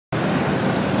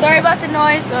Sorry about the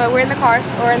noise. We're in the car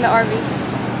or in the RV.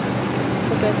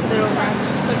 Okay, put it over.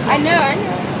 I know.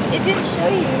 It didn't show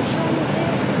you. It was showing you there.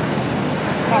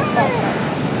 Sorry.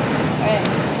 Okay.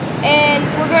 And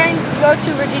we're going to go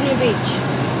to Virginia Beach.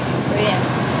 So yeah,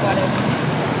 got it.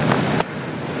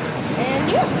 And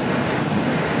yeah,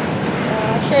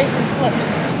 I'll show you some clips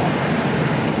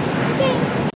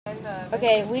and stuff.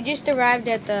 Okay, we just arrived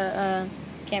at the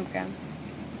campground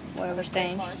where we're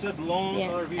staying.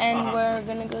 Yeah, and we're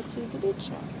gonna go to the beach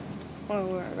now. Or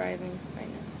we're arriving right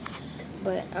now.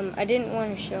 But I didn't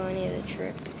want to show any of the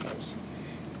trip because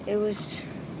it was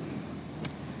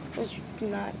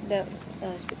not that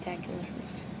spectacular.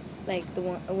 Like the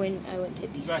one when I went to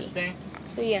DC. You guys staying?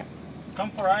 So yeah. Come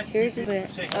for ice. Here's a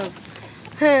bit of.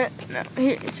 No,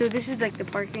 here. So this is like the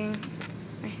parking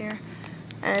right here,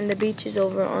 and the beach is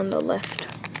over on the left.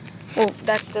 Well,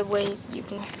 that's the way you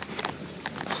can.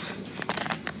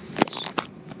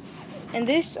 And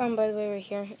this, by the way, right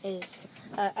here is.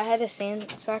 I had a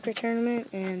sand soccer tournament,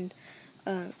 and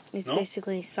it's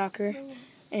basically soccer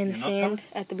and sand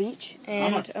at the beach.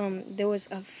 And there was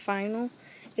a final.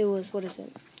 It was, what is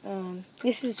it?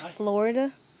 This is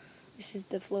Florida. This is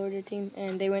the Florida team,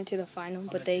 and they went to the final,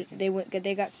 but they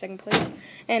got second place,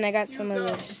 and I got some of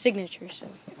the signatures, so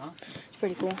it's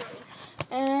pretty cool.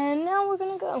 And now we're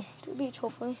gonna go to the beach,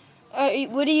 hopefully.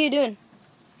 What are you doing?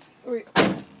 We're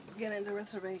getting the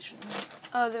reservation.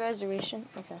 Oh, the reservation.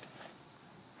 Okay.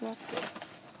 That's good.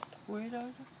 Where are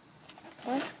you?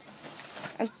 What?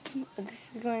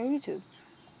 This is going on YouTube.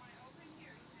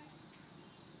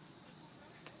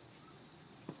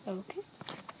 Okay.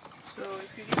 So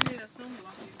if you give me the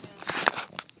sunblock,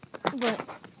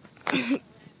 you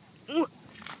But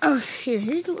oh,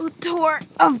 here's a little tour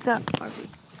of the RV.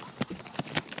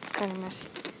 It's kind of messy.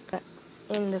 But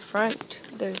in the front,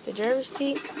 there's the driver's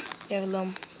seat. You have a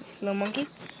little monkey,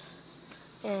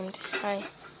 and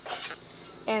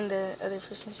the other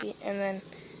person's seat, and then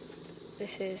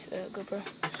this is a GoPro.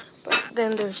 But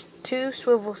then there's 2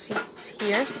 swivel seats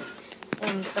here,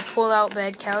 and a pull-out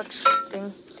bed couch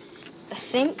thing, a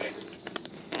sink.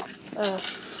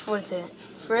 What is it?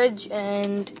 Fridge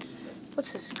and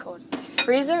what's this called?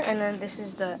 Freezer, and then this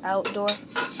is the outdoor.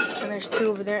 And there's 2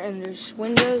 over there, and there's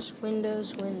windows.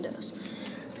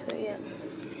 So yeah,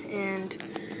 and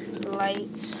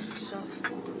lights,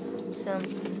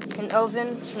 an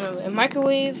oven, a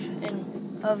microwave, an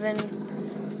oven,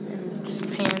 and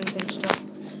pans and stuff.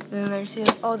 And then there's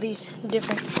all these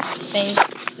different things.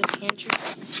 It's the pantry.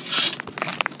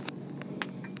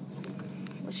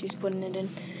 Well, she's putting it in.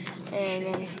 And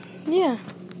then, yeah,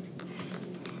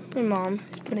 my mom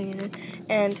is putting it in,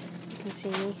 and you can see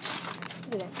me.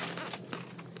 Look at that.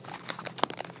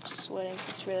 I'm sweating.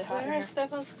 It's really hot. Where are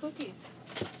Stefan's cookies?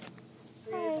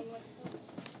 Hi.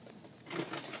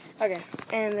 Okay,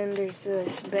 and then there's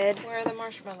this bed. Where are the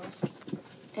marshmallows?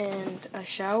 And a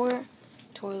shower,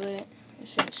 toilet.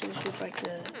 So this is like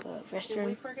the restroom. Did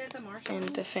we forget the marshmallows?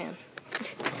 And the fan.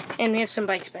 And we have some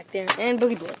bikes back there, and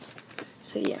boogie boards.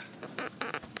 So yeah.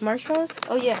 Marshmallows?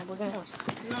 Oh yeah, we're gonna have some.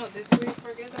 No, did we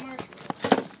forget the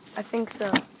marshmallows? I think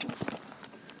so.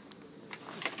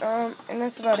 And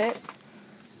that's about it.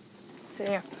 So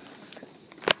yeah.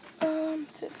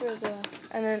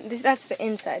 And then that's the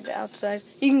inside. The outside,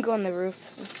 you can go on the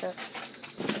roof and stuff.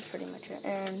 That's pretty much it.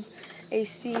 And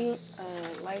AC,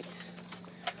 lights,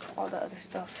 all the other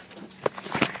stuff.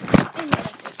 And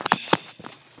that's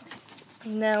it.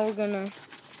 Now we're gonna.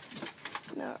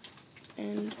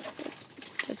 And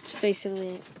that's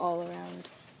basically all around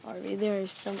RV.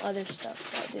 There's some other stuff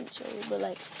that I didn't show you, but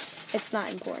like, it's not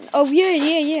important. Oh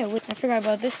yeah. I forgot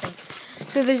about this thing.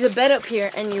 So there's a bed up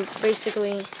here, and you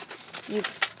basically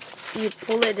you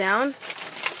pull it down,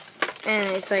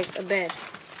 and it's like a bed.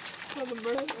 Oh, the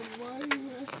bird. Why are you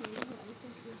asking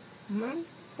me?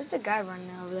 There's a guy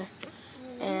running over there,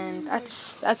 and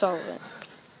that's all of it.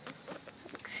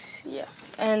 Yeah,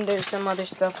 and there's some other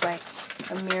stuff like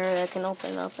a mirror that can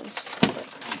open up and stuff. But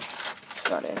that's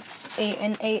about it.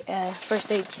 An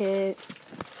first aid kit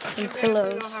and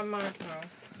pillows. We don't have marshmallows.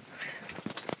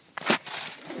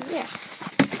 Yeah.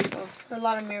 Oh, a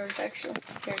lot of mirrors actually.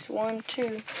 There's 1,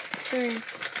 2, 3,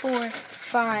 4,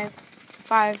 5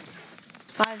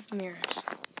 mirrors.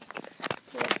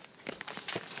 Yeah.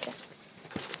 Okay.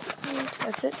 And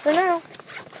that's it for now.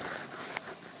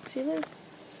 See you later.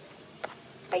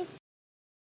 Bye.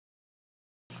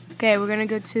 Okay, we're gonna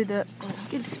go to the.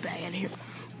 Get this bag out of here.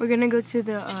 We're gonna go to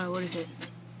the. What is it?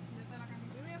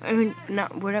 I mean, no,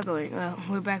 we're not going.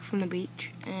 We're back from the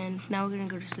beach, and now we're gonna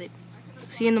go to sleep.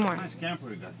 See you in the morning. Nice camper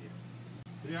we got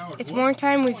here. It's morning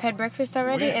time. We've had breakfast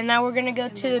already, and now we're gonna go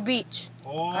to the beach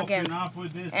again,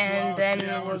 and then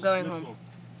we're going home.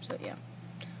 So yeah,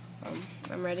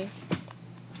 I'm ready.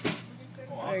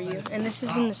 Are you? And this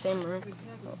is in the same room.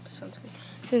 Oh, sounds good.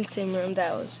 It's in the same room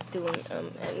that I was doing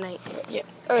at night. Yeah.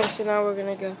 Okay, so now we're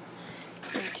gonna go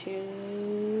to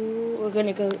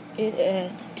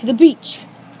the beach.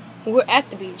 We're at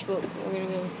the beach, but we're gonna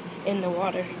go in the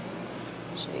water.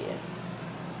 So yeah.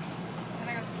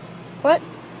 What?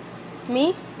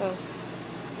 Me? Oh.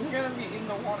 You're gonna be in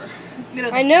the water.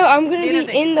 I know, I'm gonna be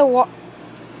in the water.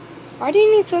 Why do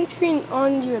you need sunscreen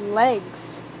on your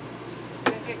legs?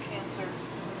 You're gonna get cancer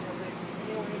on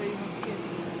your legs.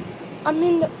 I'm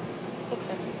in the...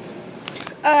 Okay.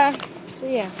 So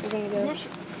yeah, we're gonna go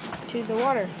to the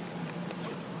water.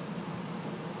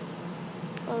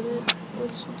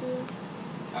 What'd you do?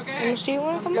 Okay. And see you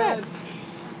when I come back. Are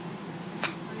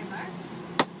you back?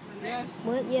 Yes.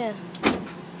 What? Yeah.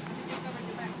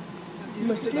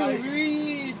 Must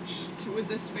reach with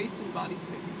this face and body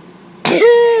thing.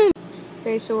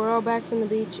 Okay, so we're all back from the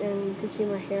beach, and you can see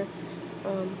my hair.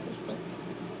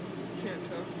 Can't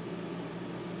tell.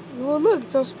 Well, look,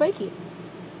 it's all spiky.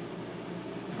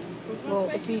 Well,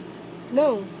 if you...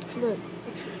 No, look.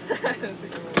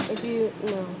 If you...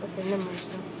 No, okay, never mind.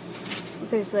 So.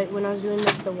 Because, like, when I was doing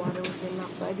this, the water was getting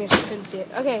off, but I guess you couldn't see it.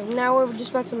 Okay, now we're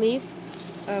just about to leave.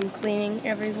 Cleaning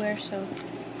everywhere, so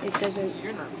it doesn't...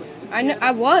 You're not cleaning. I know,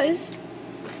 I was.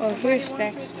 Oh, here's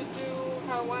snacks.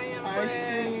 Hawaiian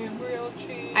bread, grilled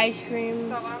cheese, Ice cream.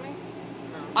 salami?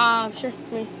 Sure,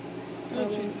 me.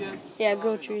 Grilled cheese, yes. Yeah, salami,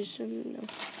 grilled cheese and no.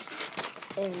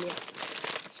 And yeah.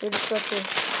 So we're just about to...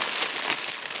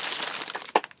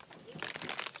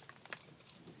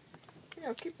 Yeah,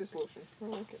 I'll keep this lotion. I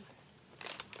like it.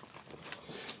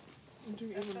 Do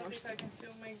you even wash it? I can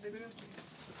still make the grilled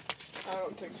cheese. I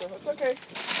don't think so. It's okay.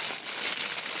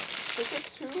 Take it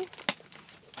too.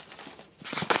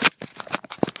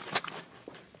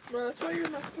 Well, that's why you're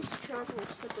not supposed to travel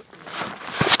separate from me.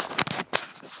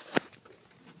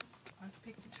 I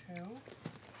picked two.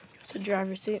 It's a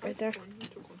driver's seat right there.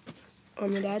 Or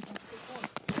my dad's.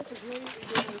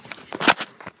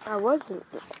 I wasn't.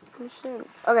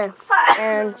 Okay.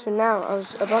 And so now I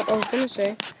was gonna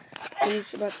say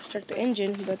he's about to start the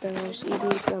engine, but then I was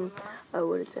eating some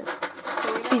what is it?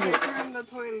 Cheez-Its. In the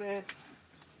toilet.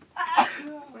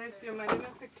 Let's see, am I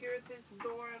gonna secure this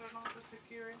door? I don't know how to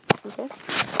secure it. Okay.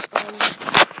 So we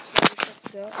just have to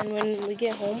go. And when we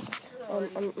get home,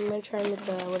 I'm gonna try and make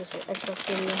the Xbox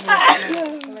video.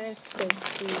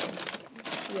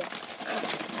 Yeah.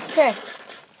 Okay.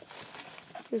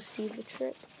 You'll see the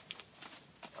trip.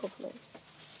 Hopefully.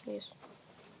 Yes.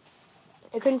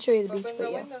 I couldn't show you the beach,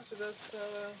 but yeah.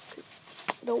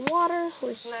 The water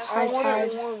was high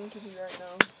tide,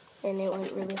 and it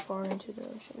went really far into the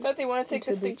ocean. But they want to take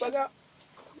the stink bug out?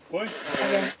 What?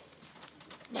 Okay.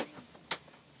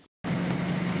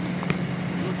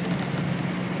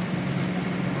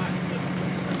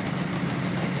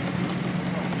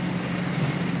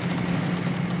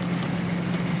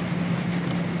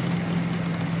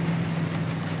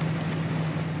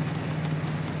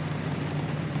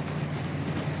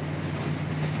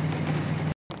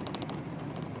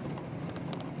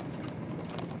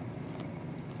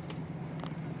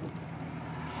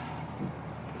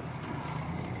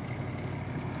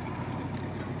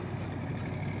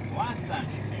 Last time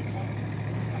she came home.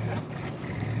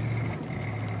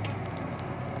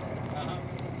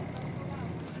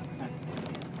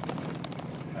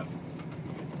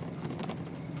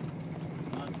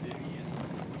 Not there yet.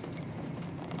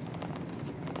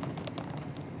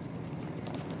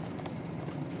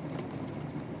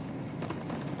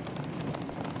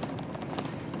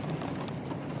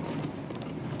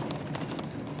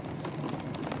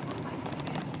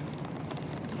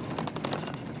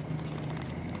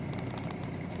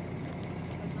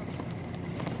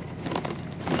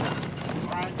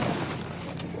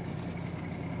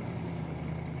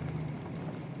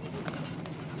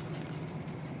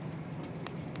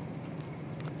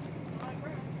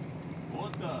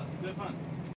 Stefan.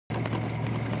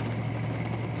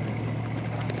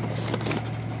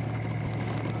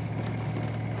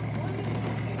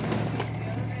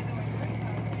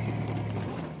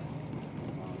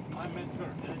 I met her,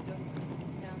 did I tell you?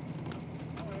 Yeah.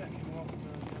 Oh yeah, she walked the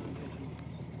other day.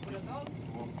 With a dog?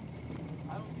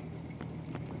 I don't think so.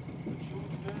 But she was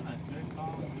very nice, very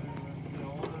calm, very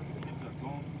older. The kids are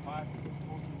grown, 5,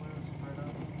 4 wheelers, spread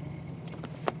out.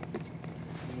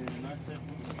 And I said,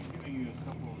 we'll be giving you a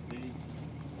couple of days, a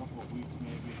couple of weeks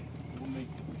maybe. We'll make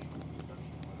it.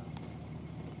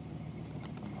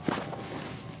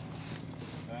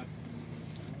 That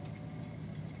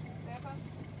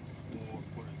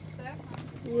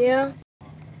Yeah,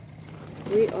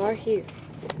 we are here.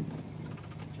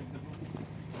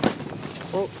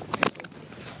 Oh.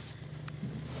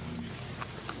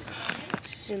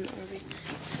 This is an RV.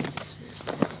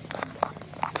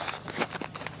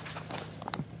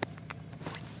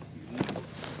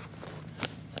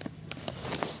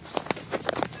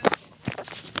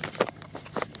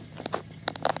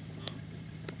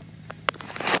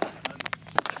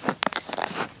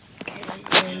 Okay,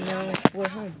 and now we're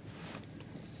home.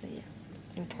 So yeah,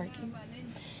 I'm parking.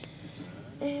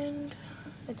 And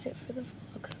that's it for the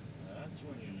vlog.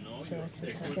 So that's the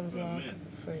second vlog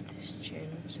for this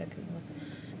channel, second vlog.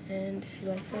 And if you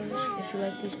like those, if you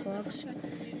like these vlogs,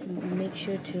 make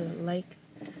sure to like.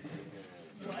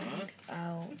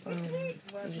 I'll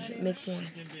just make more.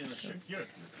 So,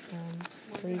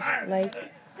 please like,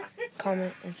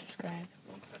 comment, and subscribe.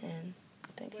 And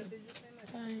thank you.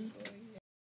 Bye.